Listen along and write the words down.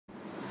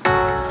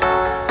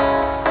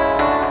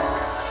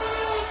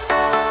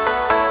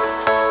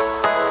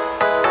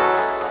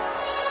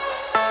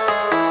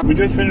We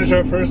just finished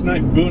our first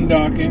night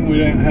boondocking. We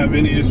didn't have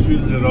any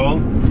issues at all.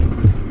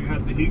 We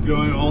had the heat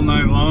going all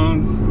night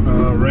long.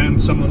 Ran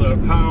some of the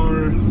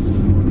power.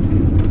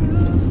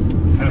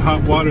 Had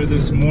hot water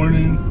this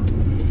morning.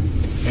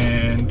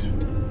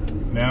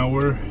 And now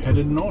we're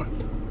headed north.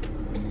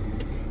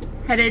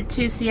 Headed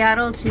to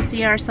Seattle to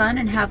see our son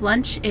and have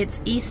lunch. It's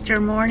Easter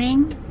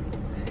morning.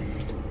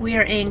 We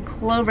are in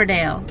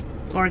Cloverdale,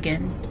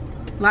 Oregon.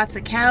 Lots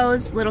of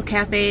cows, little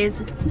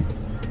cafes,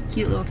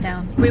 cute little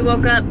town. We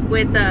woke up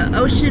with the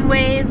ocean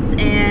waves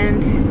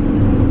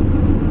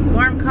and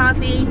warm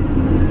coffee.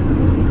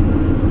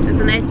 It was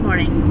a nice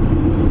morning.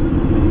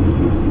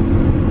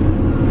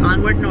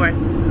 Onward north.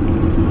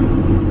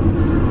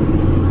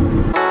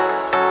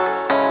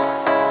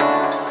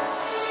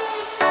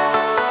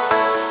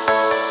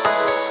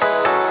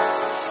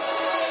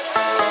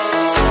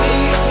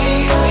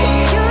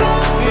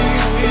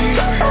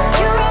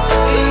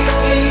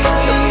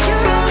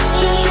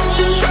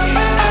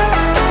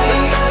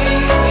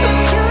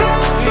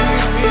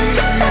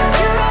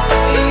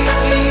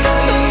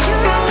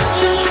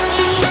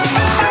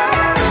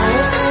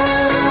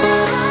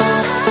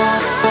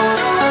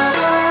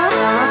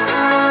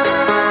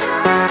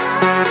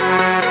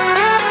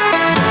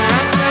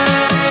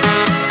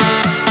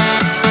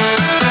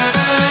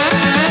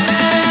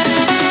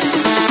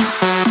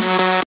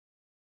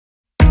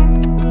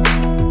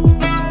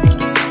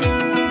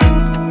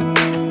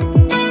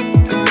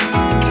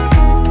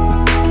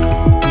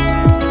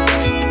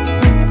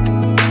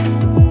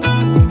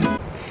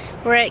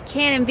 We're at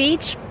Cannon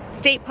Beach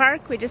State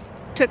Park. We just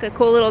took a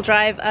cool little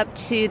drive up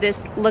to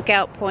this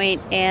lookout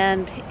point,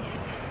 and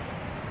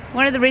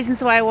one of the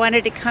reasons why I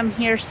wanted to come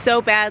here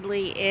so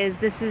badly is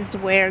this is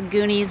where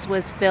Goonies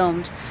was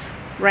filmed.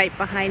 Right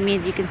behind me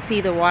you can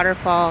see the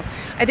waterfall.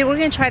 I think we're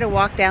going to try to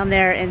walk down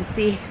there and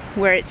see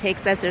where it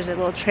takes us. There's a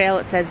little trail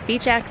that says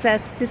beach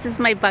access. This is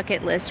my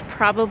bucket list,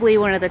 probably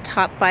one of the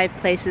top 5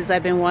 places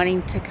I've been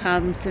wanting to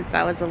come since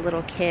I was a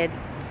little kid.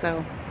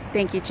 So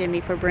thank you,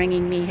 Jimmy, for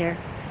bringing me here.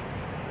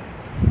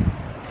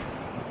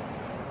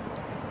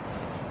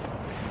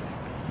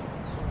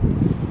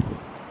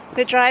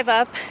 The drive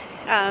up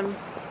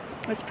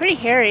was pretty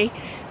hairy,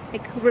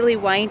 like really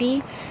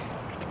windy,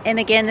 and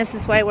again, this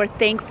is why we're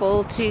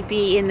thankful to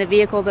be in the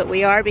vehicle that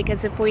we are,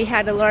 because if we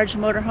had a large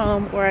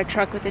motorhome or a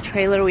truck with a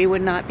trailer, we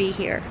would not be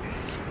here.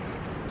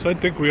 So I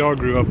think we all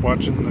grew up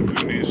watching the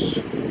Goonies.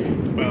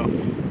 Well,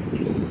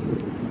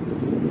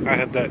 I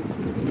had that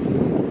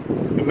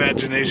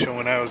imagination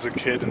when I was a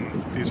kid,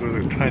 and these were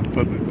the kind of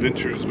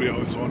adventures we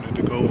always wanted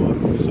to go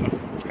on, so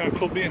it's kind of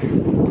cool being here.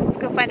 Let's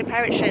go find a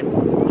pirate ship.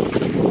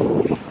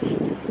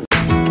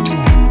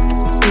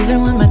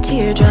 Even when my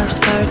teardrops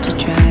start to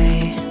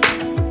dry,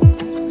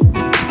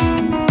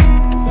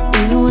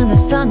 even when the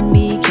sun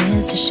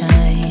begins to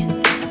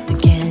shine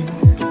again,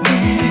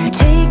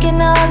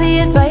 taking all the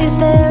advice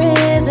there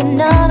is and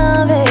none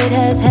of it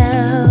has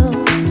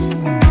helped.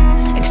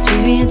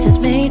 Experience has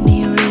made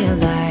me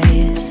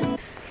realize.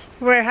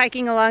 We're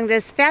hiking along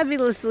this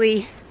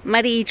fabulously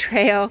muddy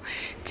trail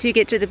to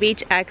get to the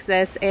beach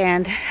access,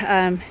 and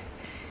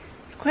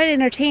it's quite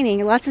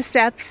entertaining. Lots of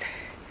steps.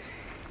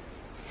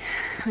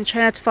 I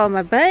try not to fall on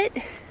my butt.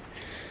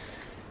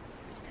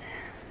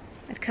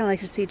 I'd kind of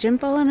like to see Jim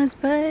fall on his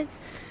butt.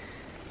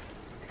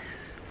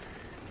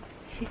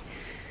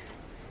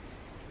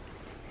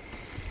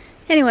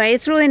 Anyway,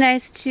 it's really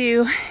nice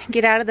to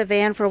get out of the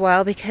van for a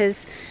while,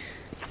 because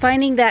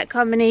finding that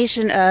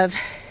combination of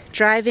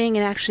driving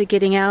and actually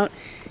getting out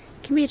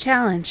can be a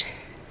challenge.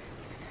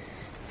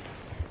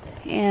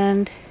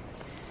 And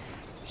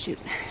shoot,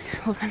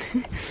 hold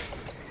on.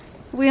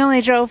 We only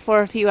drove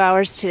for a few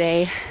hours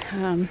today.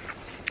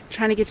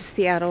 Trying to get to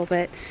Seattle,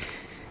 but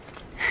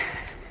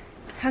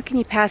how can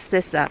you pass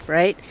this up,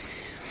 right?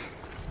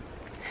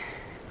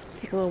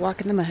 Take a little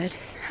walk in the mud.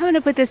 I'm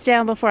gonna put this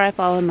down before I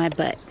fall on my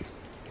butt.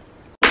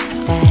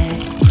 I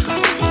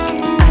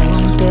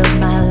won't build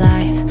my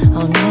life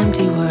on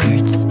empty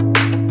words.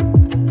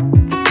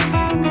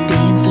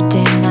 Being so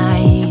damn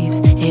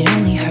naive, it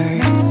only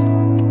hurts.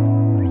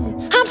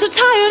 I'm so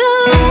tired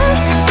of love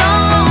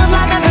songs,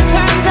 life never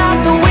turns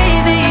out the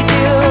way they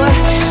do.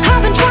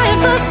 I've been trying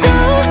for so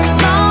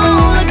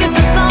long, looking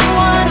for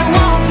someone who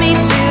wants me to.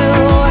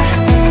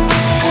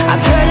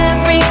 I've heard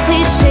every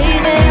cliche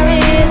there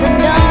is, and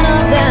none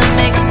of them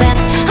make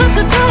sense. I'm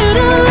so tired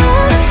of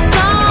love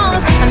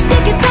songs. I'm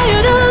sick and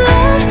tired of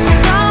love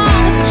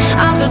songs.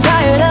 I'm so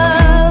tired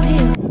of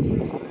you.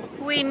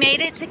 We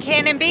made it to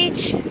Cannon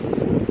Beach.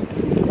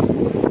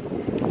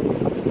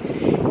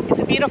 It's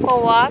a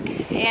beautiful walk,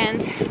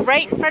 and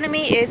right in front of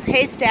me is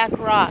Haystack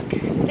Rock.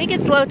 I think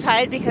it's low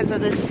tide because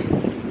of this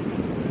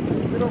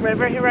little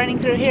river here running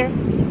through here.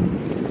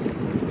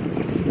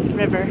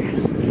 River.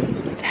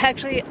 It's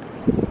actually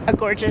a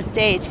gorgeous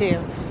day too.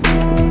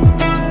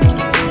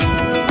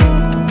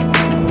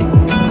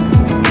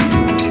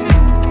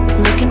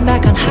 Looking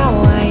back on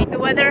how The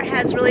weather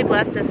has really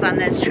blessed us on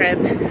this trip.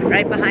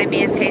 Right behind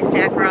me is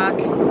Haystack Rock.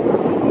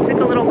 Took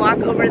a little walk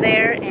over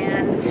there,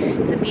 and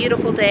it's a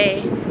beautiful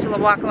day to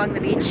walk along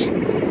the beach.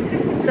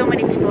 So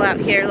many people out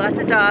here, lots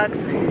of dogs.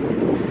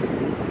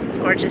 It's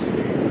gorgeous.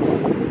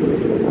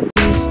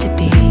 Used to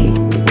be.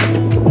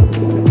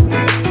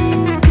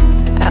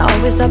 I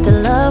always thought the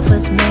love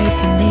was made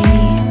for me.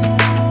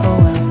 Oh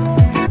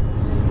well.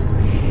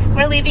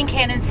 We're leaving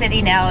Cannon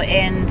City now,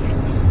 and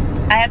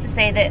I have to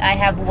say that I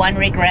have one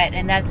regret,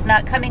 and that's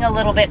not coming a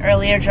little bit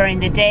earlier during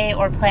the day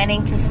or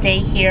planning to stay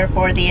here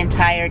for the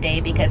entire day,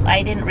 because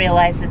I didn't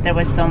realize that there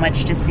was so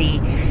much to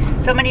see.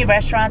 So many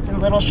restaurants and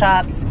little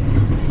shops.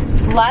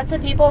 Lots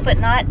of people, but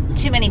not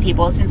too many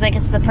people. It seems like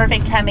it's the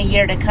perfect time of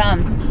year to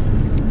come.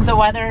 The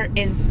weather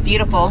is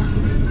beautiful.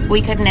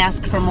 We couldn't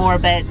ask for more,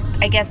 but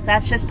I guess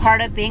that's just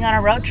part of being on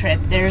a road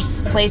trip.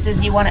 There's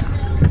places you want to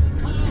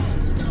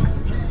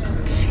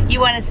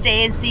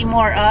stay and see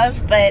more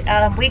of, but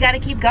we got to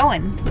keep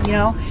going, you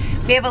know.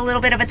 We have a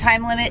little bit of a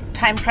time limit,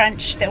 time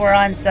crunch that we're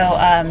on, so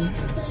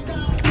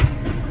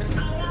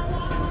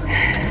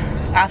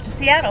off to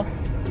Seattle.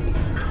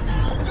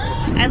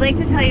 I'd like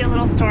to tell you a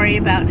little story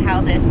about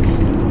how this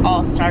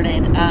all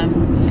started.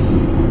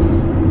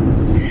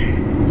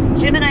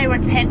 Jim and I were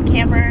tent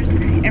campers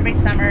every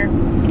summer,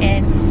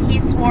 and he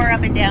swore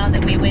up and down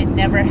that we would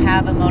never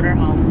have a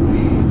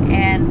motorhome.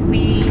 And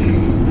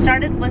we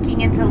started looking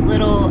into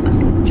little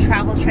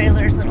travel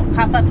trailers, little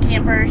pop-up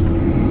campers.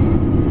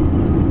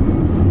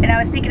 And I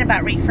was thinking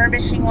about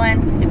refurbishing one.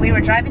 And we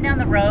were driving down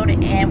the road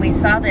and we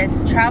saw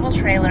this travel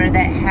trailer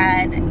that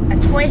had a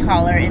toy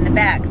hauler in the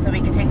back so we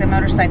could take the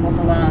motorcycles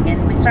along.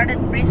 And we started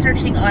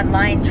researching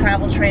online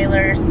travel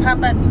trailers,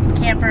 pop-up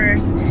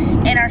campers,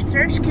 and our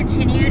search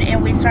continued,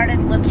 and we started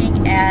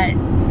looking at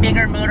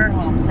bigger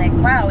motorhomes. Like,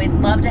 wow, we'd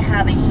love to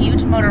have a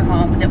huge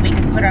motorhome that we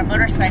could put our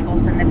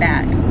motorcycles in the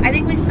back. I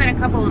think we spent a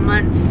couple of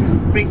months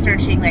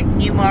researching like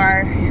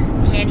Newmar,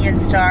 Canyon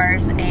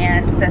Stars,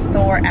 and the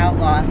Thor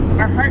Outlaw.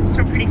 Our hearts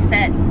were pretty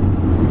set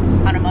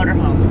on a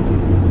motorhome.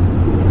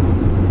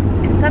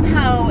 And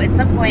somehow, at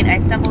some point, I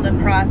stumbled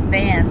across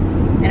vans,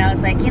 and I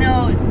was like, you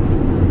know,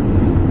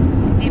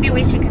 maybe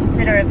we should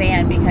consider a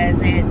van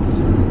because it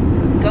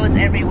goes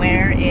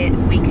everywhere.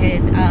 We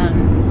could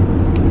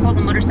pull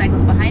the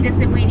motorcycles behind us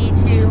if we need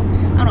to.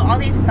 I don't know, all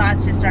these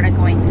thoughts just started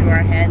going through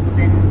our heads,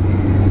 and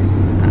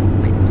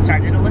we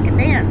started to look at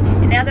vans.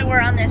 And now that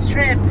we're on this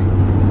trip,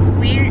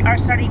 we are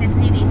starting to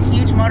see these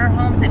huge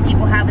motorhomes that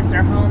people have as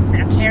their homes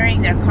that are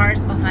carrying their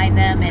cars behind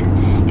them, and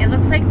it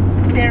looks like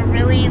they're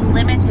really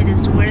limited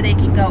as to where they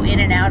can go in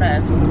and out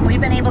of.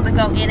 We've been able to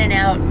go in and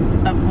out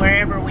of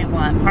wherever we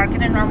want, park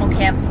in a normal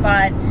camp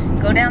spot,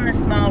 go down the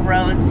small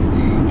roads,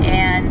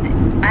 and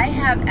I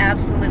have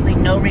absolutely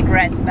no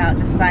regrets about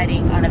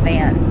deciding on a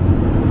van.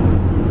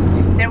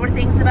 There were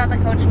things about the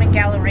Coachman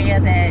Galleria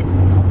that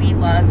we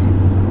loved,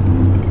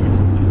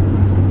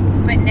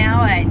 but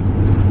now I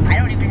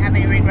don't even have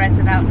any regrets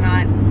about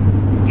not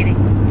getting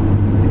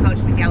the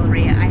Coachman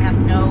Galleria. I have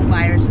no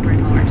buyer's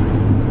remorse.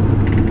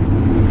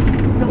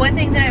 The one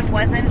thing that I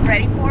wasn't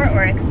ready for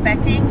or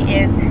expecting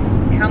is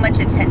how much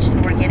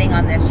attention we're getting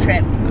on this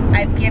trip.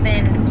 I've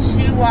given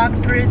 2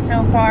 walkthroughs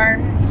so far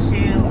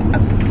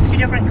to 2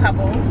 different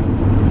couples,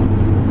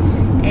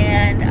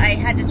 and I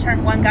had to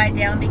turn one guy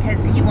down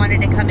because he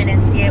wanted to come in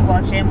and see it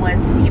while he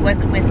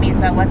wasn't with me,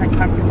 so I wasn't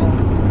comfortable.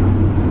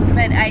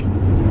 But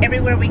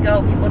everywhere we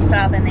go, people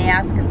stop and they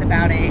ask us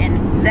about it,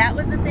 and that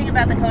was the thing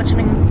about the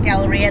Coachman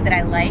Galleria that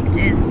I liked,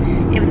 is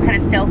it was kind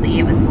of stealthy.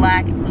 It was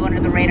black, it flew under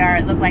the radar,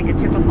 it looked like a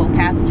typical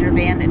passenger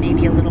van that may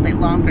be a little bit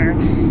longer.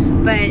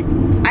 But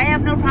I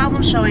have no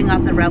problem showing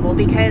off the Revel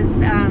because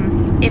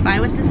if I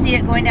was to see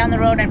it going down the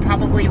road, I'd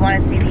probably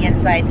want to see the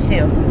inside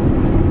too.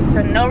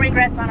 So no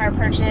regrets on our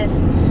purchase.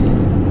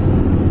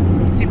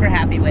 Super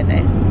happy with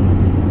it.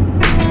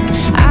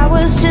 I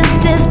was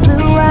just as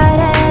blue-eyed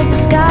as the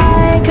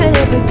sky could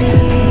ever be.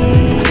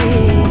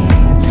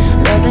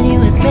 Loving you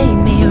has made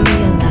me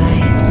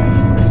realize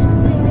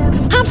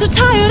I'm so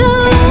tired of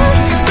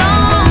love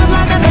songs,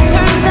 life never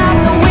turns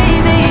out the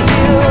way they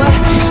do.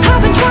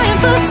 I've been trying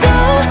for so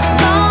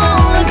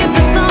long, looking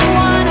for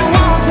someone who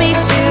wants me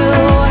to.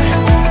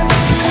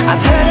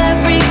 I've heard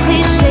every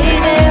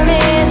cliche there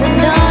is, and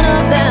none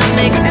of them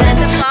makes sense.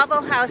 There's a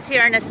Flavel house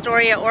here in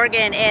Astoria,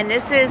 Oregon, and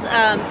this is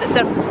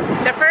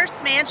the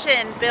first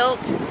mansion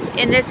built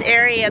in this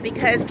area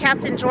because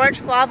Captain George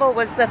Flavel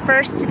was the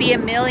first to be a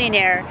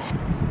millionaire.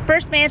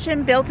 First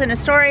mansion built in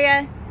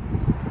Astoria.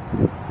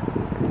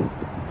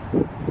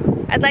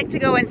 I'd like to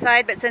go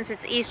inside, but since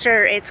it's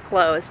Easter, it's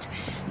closed.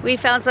 We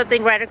found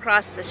something right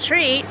across the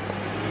street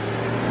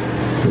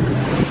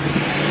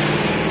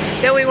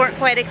that we weren't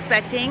quite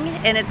expecting,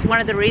 and it's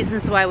one of the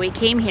reasons why we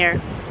came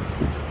here.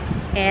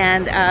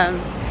 And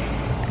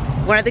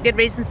one of the good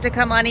reasons to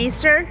come on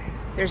Easter,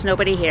 there's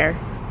nobody here.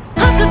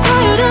 I'm so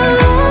tired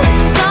of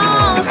love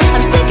songs.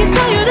 I'm sick and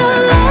tired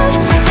of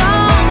love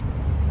songs.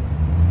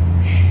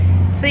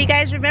 So you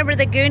guys remember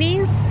the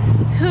Goonies?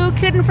 Who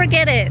couldn't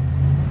forget it?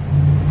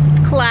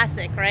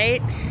 Classic,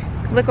 right?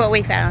 Look what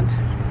we found.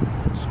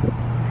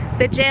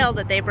 The jail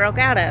that they broke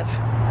out of.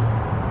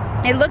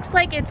 It looks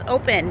like it's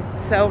open,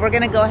 so we're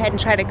gonna go ahead and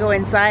try to go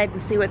inside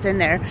and see what's in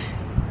there.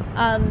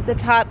 The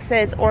top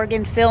says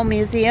Oregon Film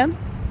Museum.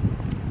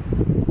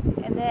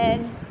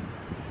 then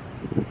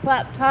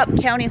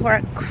Claptop County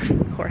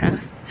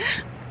Courthouse.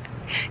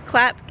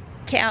 Claptop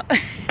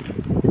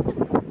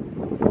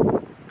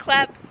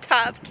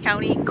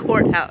County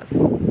Courthouse.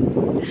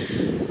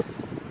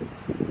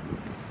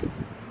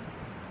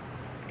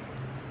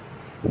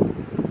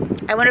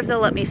 I wonder if they'll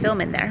let me film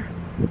in there.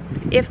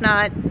 If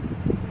not,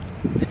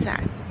 it's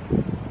sad.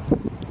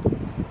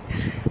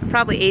 I'm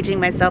probably aging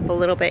myself a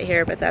little bit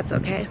here, but that's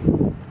okay.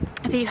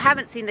 If you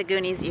haven't seen the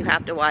Goonies, you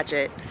have to watch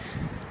it.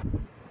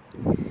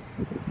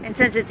 And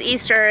since it's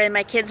Easter and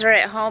my kids are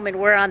at home and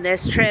we're on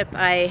this trip,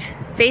 I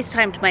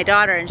FaceTimed my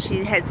daughter, and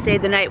she had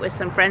stayed the night with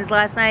some friends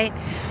last night.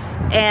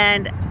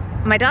 And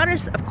my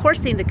daughter's of course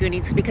seen the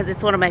Goonies because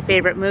it's one of my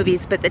favorite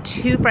movies, but the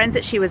two friends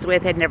that she was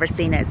with had never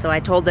seen it. So I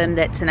told them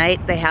that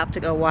tonight they have to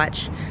go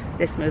watch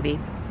this movie.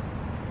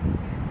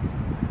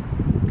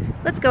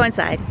 Let's go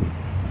inside.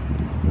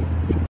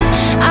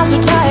 I'm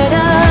so tired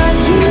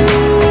of you.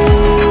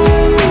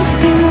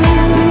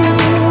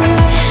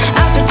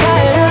 I'm so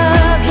tired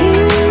of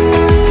you.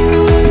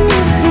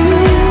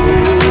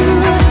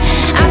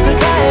 I'm so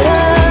tired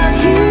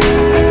of you.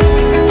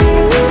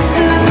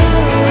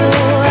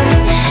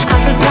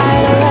 I'm so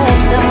tired of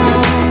love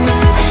songs.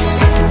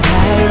 Sick and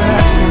tired of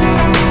love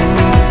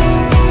songs.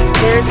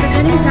 There's the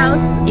Goonies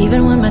house.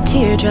 Even when my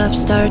teardrops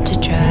start to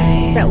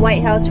dry. That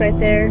white house right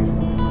there.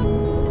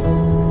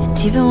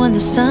 Even when the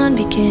sun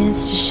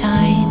begins to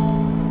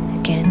shine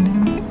again,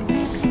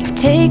 I've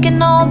taken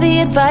all the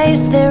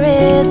advice there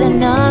is and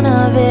none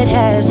of it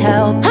has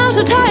helped. I'm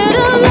so tired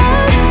of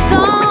love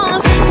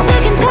songs,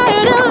 sick and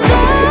tired of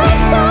love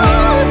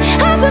songs.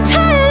 I'm so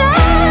tired of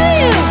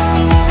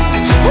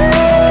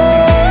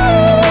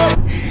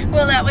you.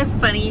 Well, that was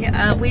funny.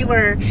 We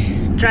were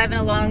driving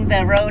along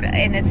the road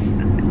and it's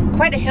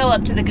quite a hill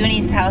up to the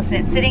Goonies house,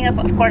 and it's sitting up,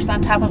 of course,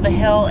 on top of a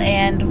hill,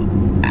 and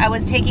I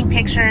was taking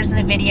pictures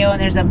and a video,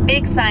 and there's a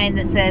big sign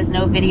that says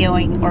no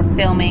videoing or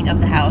filming of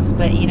the house,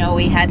 but you know,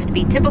 we had to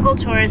be typical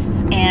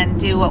tourists and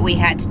do what we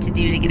had to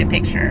do to get a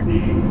picture.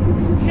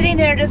 Sitting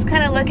there just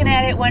kind of looking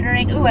at it,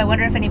 wondering, ooh, I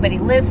wonder if anybody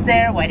lives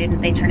there. Why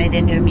didn't they turn it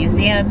into a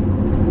museum?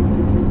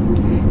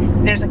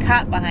 There's a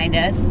cop behind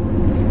us.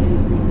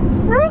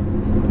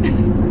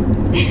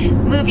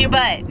 Move your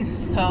butt.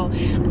 So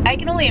I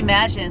can only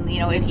imagine,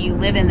 you know, if you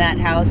live in that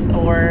house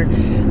or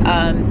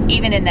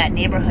even in that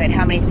neighborhood,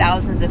 how many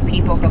thousands of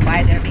people go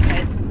by there,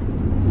 because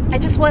it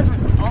just wasn't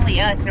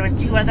only us. There was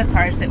two other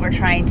cars that were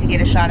trying to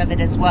get a shot of it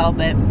as well,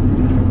 but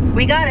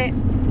we got it.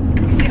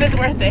 It was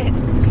worth it.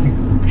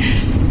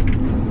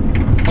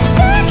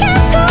 Sick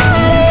and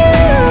tired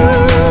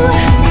of you.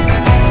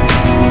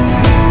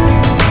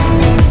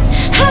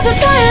 I'm so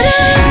tired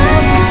of